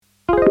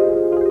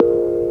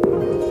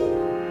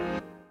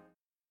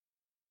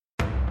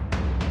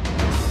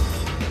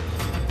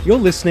You're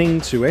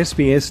listening to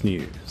SBS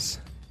News.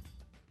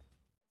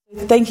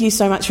 Thank you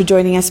so much for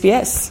joining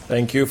SBS.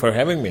 Thank you for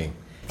having me.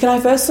 Can I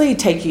firstly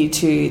take you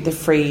to the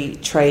free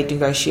trade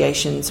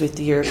negotiations with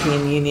the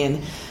European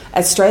Union?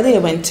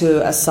 Australia went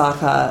to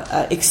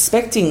Osaka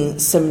expecting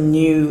some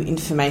new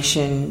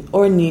information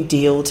or a new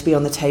deal to be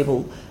on the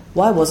table.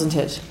 Why wasn't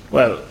it?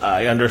 Well,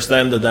 I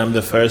understand that I'm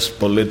the first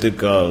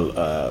political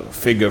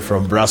figure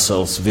from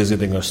Brussels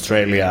visiting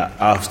Australia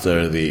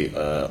after the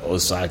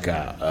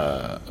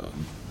Osaka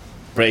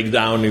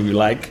breakdown, if you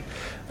like.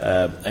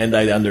 And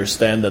I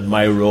understand that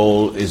my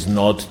role is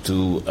not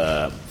to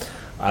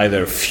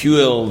either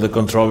fuel the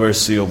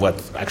controversy of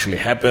what actually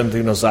happened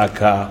in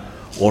Osaka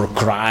or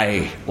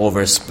cry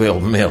over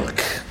spilled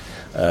milk.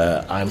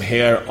 I'm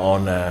here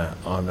on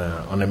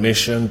a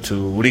mission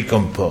to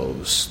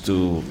recompose,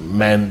 to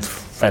mend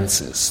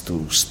fences,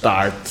 to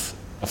start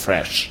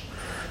afresh.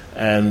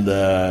 And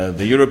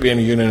the European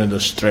Union and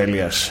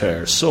Australia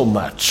share so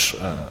much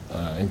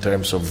in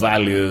terms of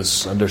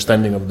values,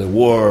 understanding of the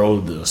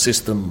world, the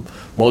system,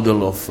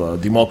 model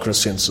of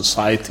democracy and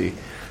society.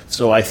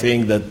 So I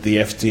think that the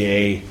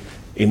FTA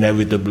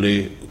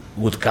inevitably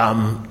would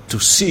come to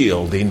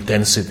seal the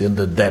intensity and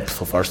the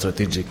depth of our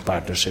strategic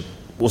partnership.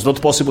 It was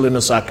not possible in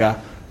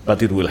Osaka,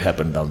 but it will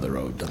happen down the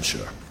road, I'm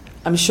sure.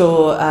 I'm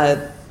sure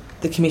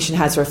the Commission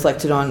has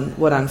reflected on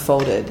what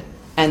unfolded.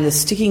 And the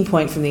sticking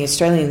point from the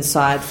Australian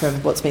side, from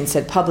what's been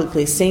said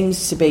publicly,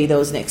 seems to be there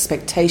was an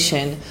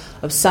expectation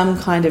of some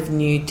kind of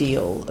new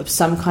deal, of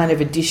some kind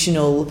of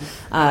additional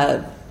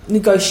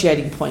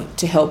negotiating point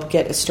to help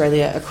get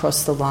Australia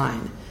across the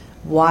line.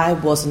 Why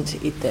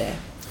wasn't it there?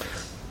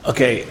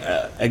 Okay,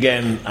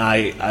 again,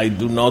 I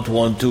do not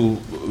want to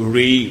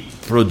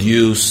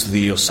reproduce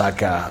the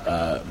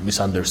Osaka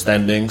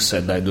misunderstandings,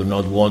 and I do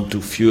not want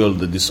to fuel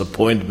the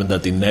disappointment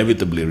that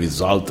inevitably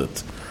resulted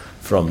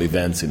from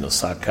events in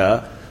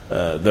Osaka.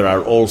 There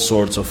are all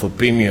sorts of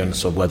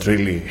opinions of what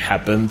really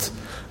happened.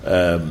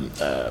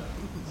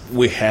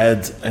 We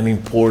had an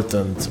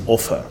important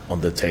offer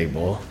on the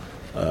table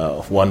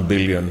of $1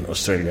 billion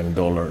Australian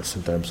dollars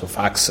in terms of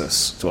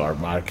access to our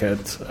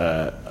market.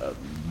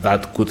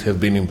 That could have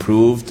been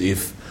improved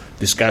if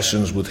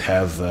discussions would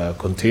have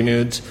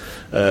continued.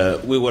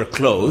 We were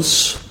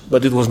close,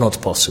 but it was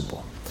not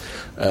possible.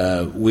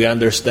 We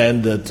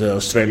understand that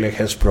Australia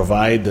has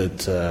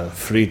provided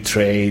free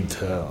trade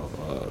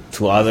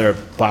to other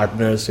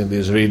partners in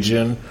this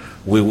region.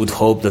 We would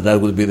hope that that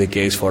would be the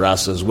case for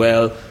us as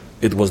well.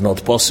 It was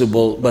not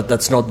possible, but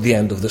that's not the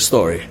end of the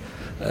story.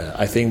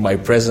 I think my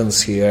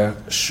presence here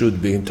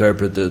should be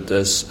interpreted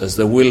as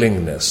the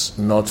willingness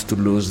not to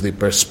lose the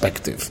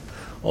perspective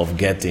of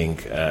getting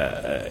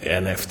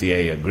an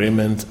FTA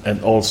agreement,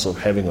 and also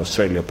having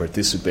Australia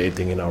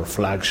participating in our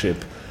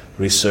flagship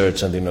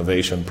research and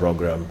innovation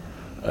program,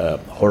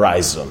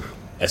 Horizon,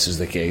 as is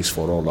the case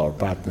for all our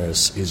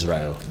partners,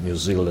 Israel, New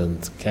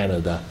Zealand,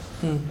 Canada,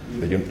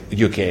 the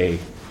UK.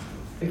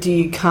 Do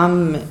you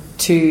come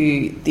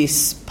to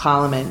this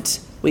Parliament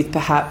with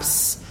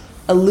perhaps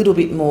a little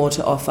bit more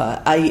to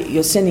offer?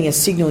 You're sending a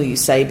signal, you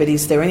say, but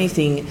is there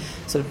anything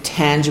sort of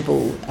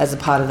tangible as a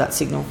part of that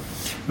signal?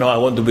 No, I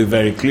want to be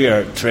very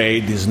clear.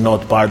 Trade is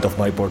not part of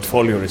my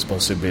portfolio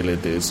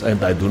responsibilities,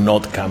 and I do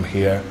not come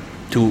here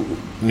to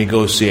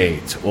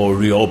negotiate or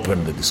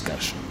reopen the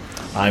discussion.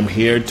 I'm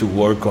here to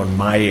work on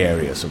my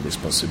areas of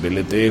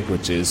responsibility,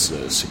 which is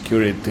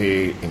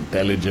security,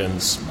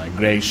 intelligence,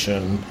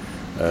 migration,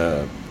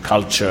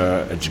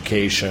 culture,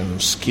 education,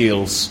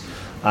 skills.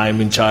 I'm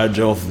in charge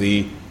of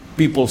the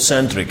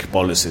people-centric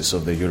policies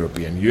of the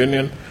European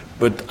Union,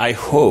 but I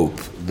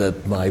hope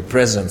that my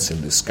presence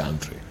in this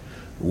country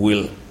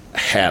will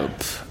help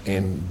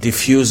in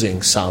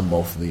diffusing some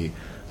of the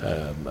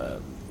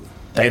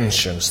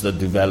tensions that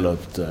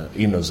developed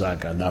in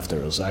Osaka and after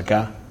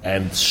Osaka,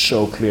 and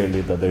show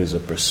clearly that there is a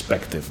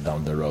perspective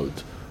down the road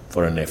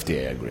for an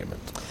FTA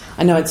agreement.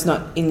 I know it's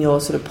not in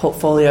your sort of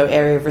portfolio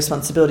area of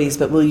responsibilities,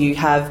 but will you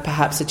have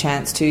perhaps a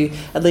chance to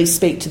at least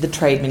speak to the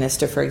Trade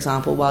Minister, for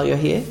example, while you're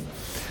here?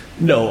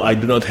 No, I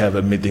do not have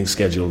a meeting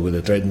scheduled with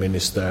the Trade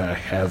Minister. I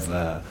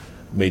have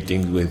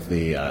meeting with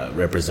the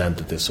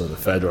representatives of the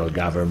federal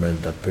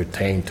government that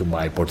pertain to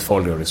my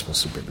portfolio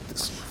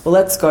responsibilities. Well,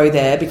 let's go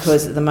there,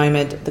 because at the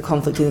moment the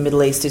conflict in the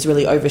Middle East is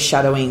really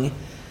overshadowing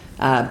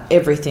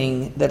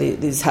everything that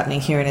is happening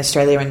here in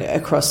Australia and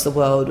across the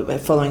world. We're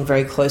following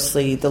very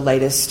closely the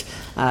latest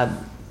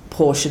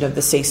portion of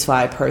the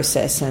ceasefire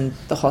process and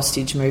the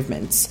hostage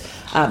movements.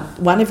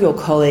 One of your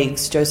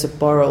colleagues, Joseph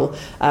Borrell,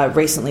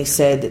 recently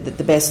said that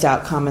the best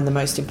outcome and the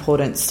most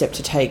important step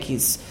to take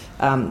is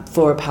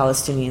for a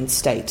Palestinian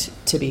state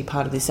to be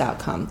part of this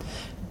outcome.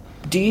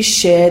 Do you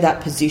share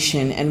that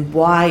position, and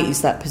why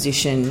is that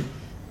position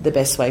the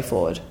best way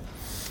forward?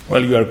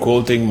 Well, you are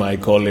quoting my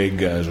colleague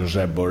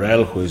Josep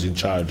Borrell, who is in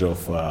charge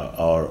of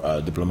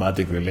our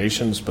diplomatic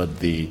relations, but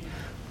the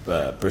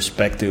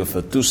perspective of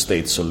a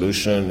two-state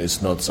solution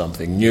is not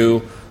something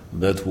new.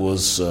 That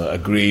was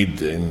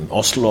agreed in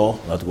Oslo.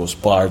 That was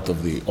part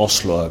of the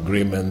Oslo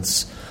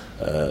agreements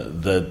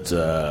that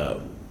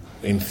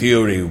in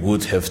theory,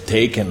 would have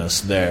taken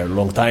us there a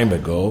long time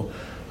ago.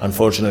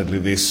 Unfortunately,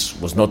 this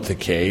was not the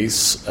case.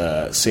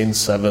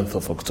 Since 7th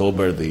of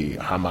October, the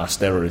Hamas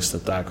terrorist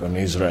attack on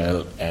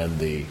Israel and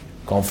the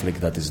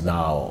conflict that is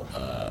now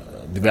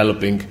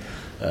developing,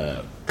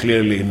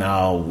 clearly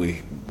now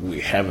we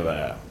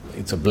have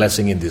it's a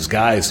blessing in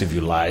disguise, if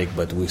you like,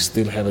 but we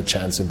still have a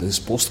chance in this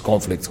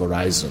post-conflict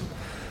horizon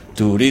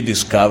to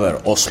rediscover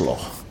Oslo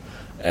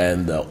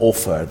and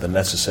offer the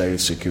necessary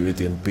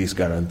security and peace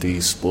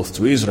guarantees both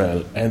to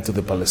Israel and to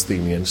the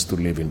Palestinians to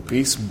live in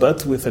peace,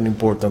 but with an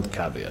important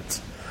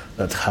caveat,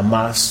 that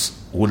Hamas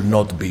will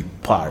not be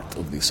part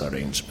of this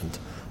arrangement.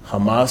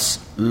 Hamas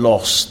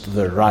lost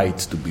the right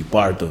to be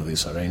part of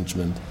this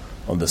arrangement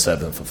on the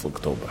 7th of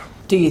October.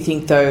 Do you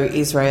think, though,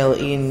 Israel,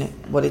 in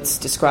what it's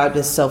described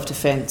as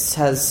self-defense,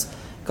 has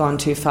gone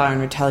too far in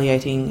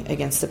retaliating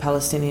against the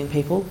Palestinian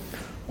people?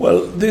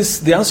 Well,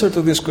 the answer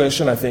to this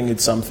question, I think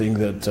it's something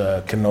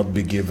that cannot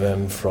be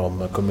given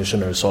from a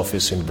commissioner's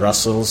office in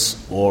Brussels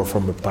or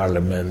from a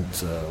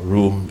parliament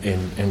room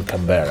in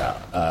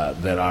Canberra.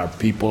 There are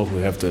people who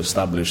have to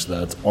establish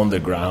that on the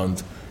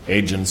ground,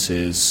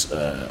 agencies,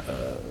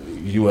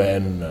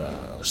 UN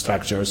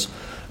structures.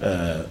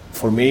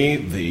 For me,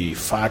 the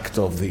fact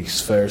of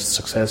this first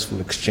successful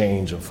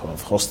exchange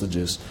of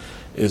hostages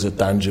is a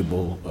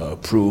tangible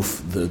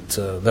proof that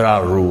there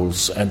are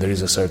rules and there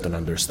is a certain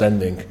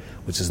understanding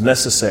which is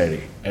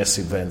necessary as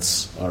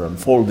events are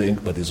unfolding,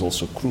 but is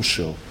also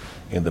crucial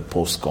in the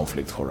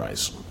post-conflict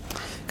horizon.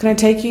 Can I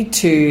take you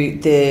to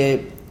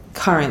the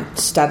current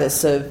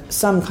status of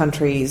some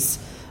countries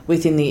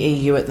within the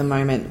EU at the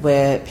moment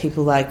where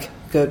people like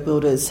Geert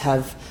Vilders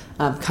have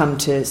come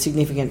to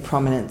significant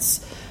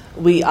prominence?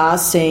 We are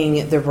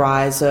seeing the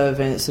rise of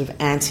a sort of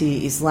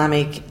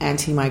anti-Islamic,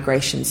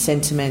 anti-migration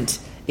sentiment.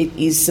 It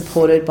is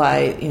supported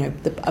by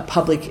a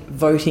public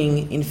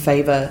voting in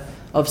favour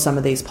of some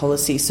of these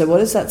policies. So what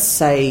does that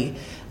say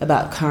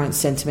about current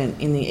sentiment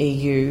in the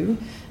EU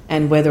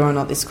and whether or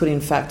not this could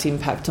in fact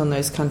impact on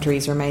those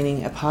countries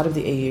remaining a part of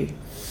the EU?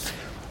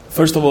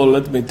 First of all,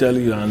 let me tell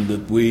you, Anne,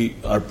 that we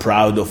are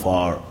proud of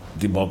our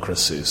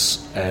democracies,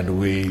 and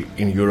we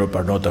in Europe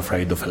are not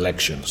afraid of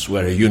elections.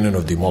 We're a union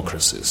of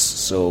democracies.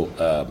 So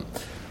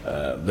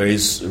there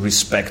is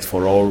respect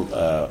for all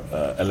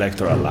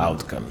electoral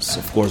outcomes.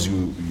 Of course,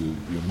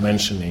 you're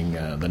mentioning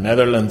the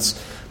Netherlands,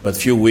 but a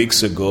few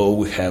weeks ago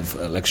we have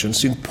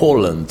elections in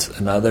Poland,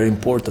 another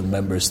important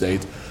member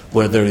state,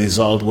 where the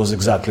result was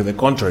exactly the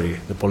contrary.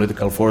 The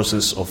political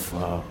forces of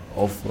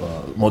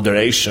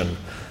moderation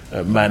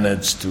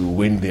managed to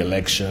win the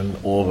election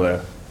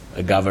over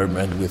a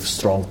government with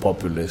strong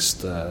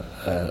populist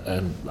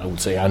and I would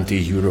say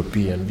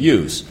anti-European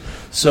views.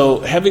 So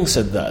having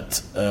said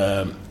that,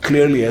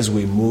 clearly as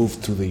we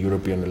move to the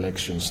European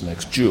elections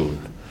next June,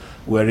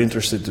 we're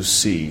interested to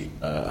see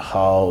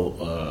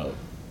how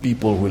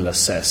people will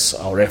assess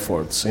our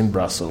efforts in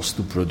Brussels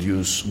to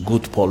produce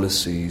good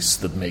policies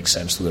that make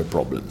sense to their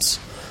problems.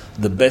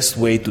 The best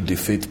way to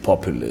defeat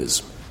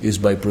populism is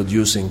by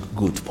producing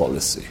good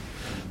policy.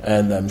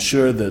 And I'm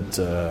sure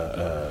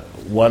that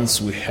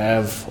once we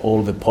have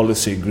all the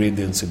policy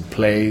ingredients in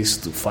place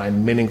to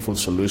find meaningful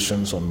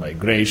solutions on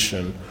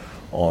migration,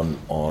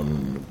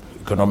 on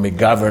economic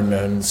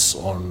governance,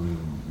 on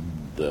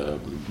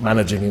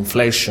managing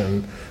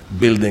inflation,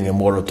 building a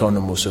more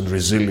autonomous and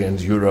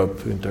resilient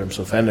Europe in terms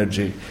of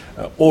energy,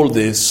 all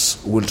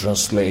this will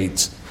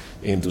translate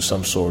into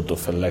some sort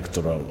of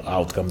electoral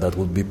outcome that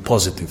would be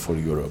positive for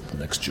Europe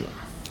next June.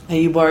 Are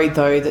you worried,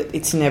 though, that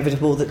it's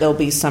inevitable that there'll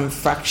be some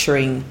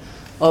fracturing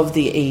of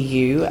the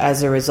EU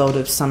as a result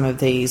of some of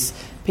these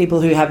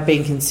people who have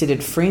been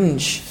considered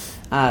fringe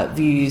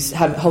views,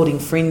 holding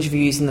fringe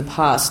views in the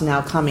past,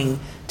 now coming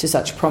to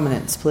such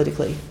prominence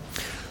politically?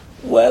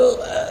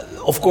 Well,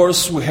 of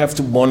course, we have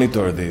to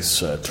monitor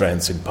these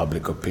trends in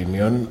public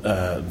opinion.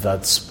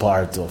 That's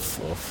part of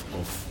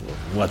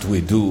what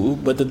we do.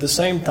 But at the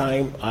same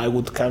time, I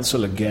would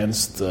counsel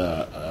against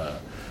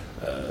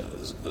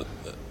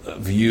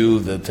view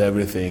that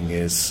everything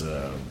is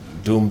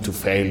doomed to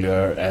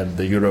failure and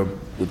the Europe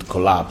would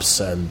collapse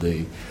and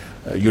the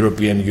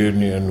European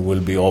Union will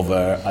be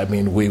over. I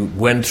mean, we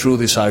went through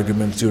this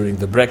argument during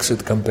the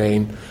Brexit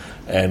campaign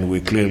and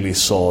we clearly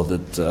saw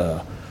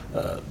that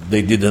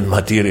they didn't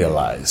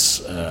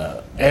materialize.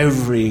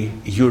 Every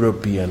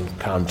European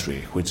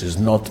country which is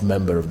not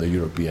member of the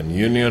European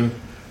Union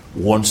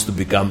wants to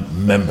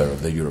become member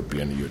of the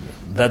European Union.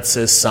 That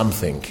says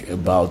something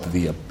about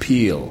the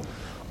appeal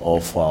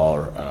of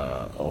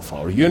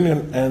our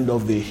union and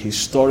of the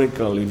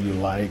historical, if you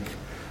like,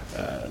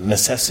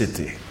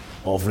 necessity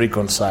of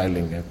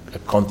reconciling a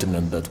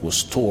continent that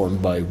was torn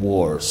by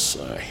wars,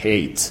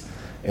 hate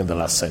in the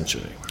last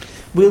century.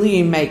 Will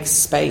you make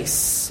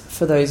space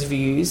for those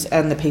views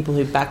and the people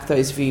who back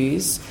those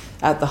views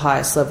at the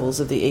highest levels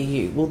of the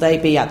EU? Will they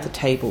be at the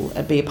table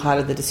and be a part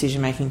of the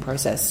decision-making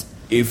process?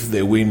 If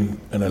they win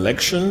an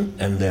election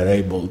and they're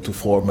able to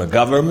form a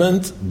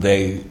government,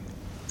 their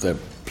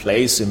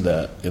place on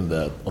the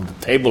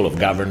table of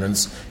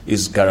governance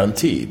is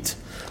guaranteed.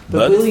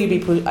 But will you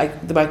be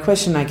my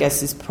question, I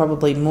guess, is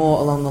probably more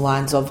along the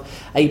lines of,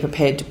 are you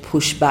prepared to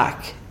push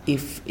back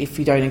if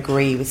you don't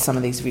agree with some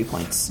of these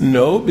viewpoints?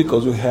 No,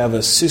 because we have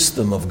a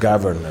system of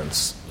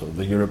governance of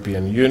the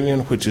European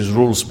Union which is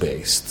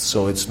rules-based,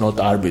 so it's not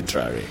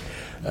arbitrary.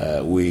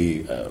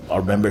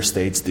 Our member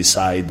states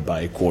decide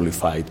by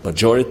qualified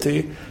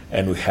majority,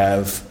 and we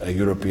have a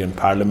European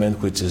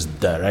Parliament which is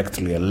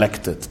directly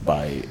elected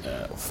by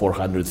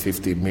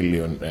 450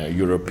 million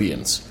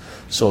Europeans.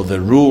 So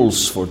the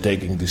rules for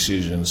taking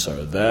decisions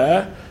are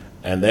there,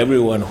 and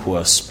everyone who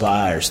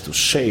aspires to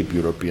shape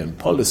European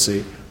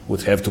policy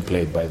would have to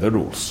play by the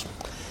rules.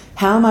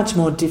 How much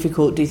more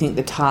difficult do you think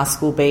the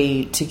task will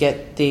be to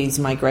get these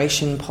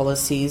migration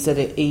policies at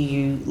an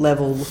EU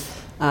level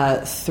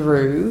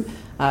through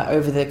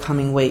over the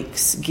coming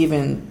weeks,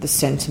 given the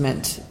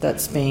sentiment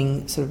that's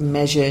being sort of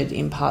measured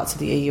in parts of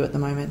the EU at the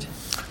moment?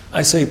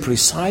 I say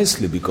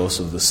precisely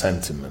because of the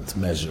sentiment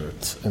measured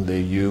in the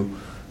EU,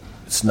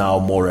 it's now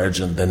more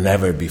urgent than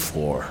ever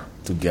before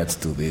to get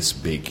to this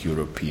big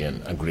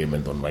European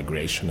agreement on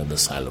migration and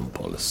asylum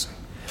policy.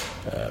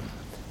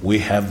 We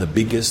have the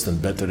biggest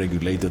and better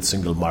regulated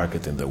single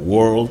market in the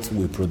world.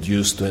 We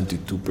produce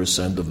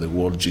 22% of the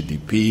world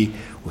GDP.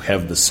 We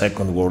have the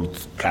second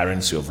world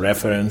currency of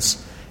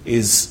reference.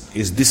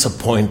 Is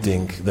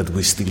disappointing that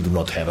we still do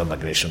not have a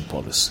migration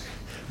policy.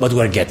 But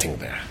we're getting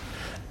there.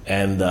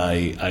 And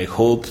I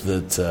hope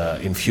that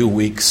in few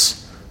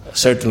weeks,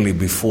 certainly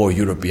before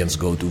Europeans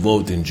go to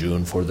vote in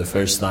June, for the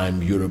first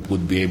time Europe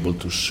would be able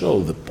to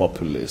show the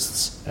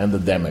populists and the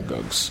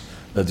demagogues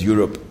that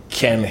Europe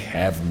can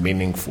have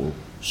meaningful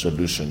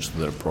solutions to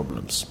their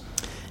problems.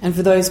 And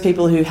for those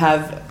people who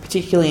have,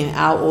 particularly in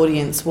our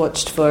audience,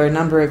 watched for a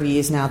number of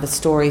years now the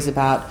stories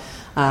about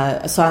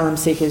asylum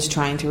seekers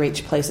trying to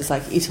reach places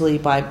like Italy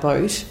by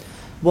boat,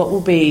 what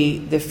will be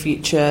the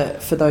future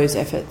for those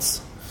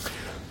efforts?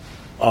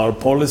 Our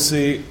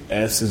policy,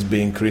 as is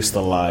being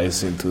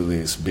crystallized into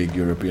this big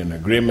European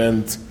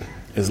agreement,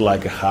 is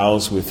like a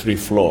house with 3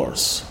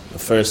 floors. The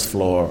first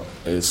floor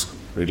is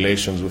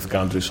relations with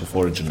countries of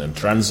origin and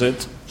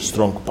transit,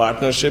 strong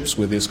partnerships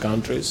with these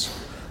countries.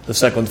 The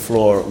second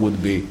floor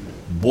would be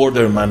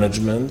border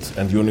management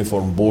and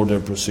uniform border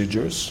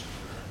procedures.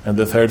 And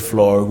the third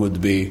floor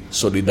would be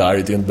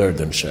solidarity and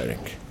burden sharing.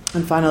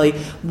 And finally,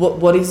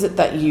 what is it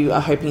that you are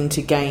hoping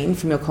to gain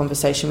from your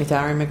conversation with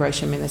our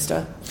immigration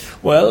minister?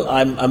 Well,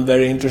 I'm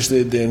very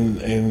interested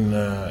in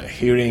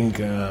hearing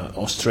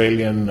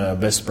Australian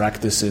best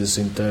practices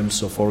in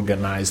terms of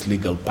organized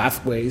legal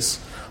pathways,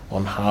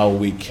 on how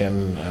we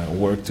can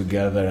work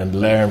together and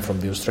learn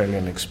from the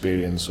Australian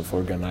experience of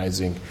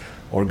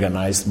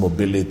organized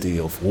mobility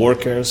of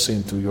workers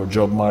into your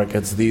job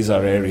markets. These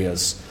are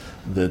areas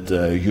that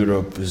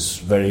Europe is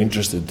very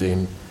interested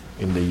in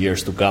the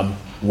years to come,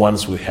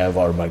 once we have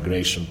our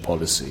migration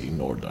policy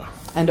in order.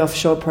 And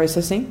offshore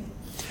processing?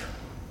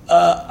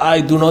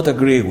 I do not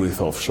agree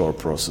with offshore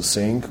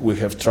processing. We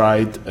have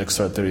tried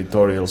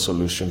extraterritorial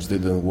solutions,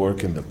 didn't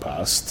work in the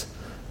past.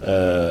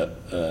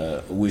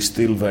 We're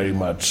still very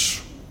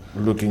much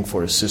looking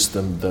for a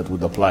system that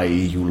would apply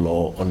EU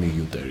law on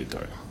EU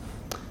territory.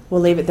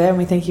 We'll leave it there, and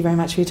we thank you very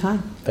much for your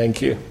time.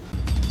 Thank you.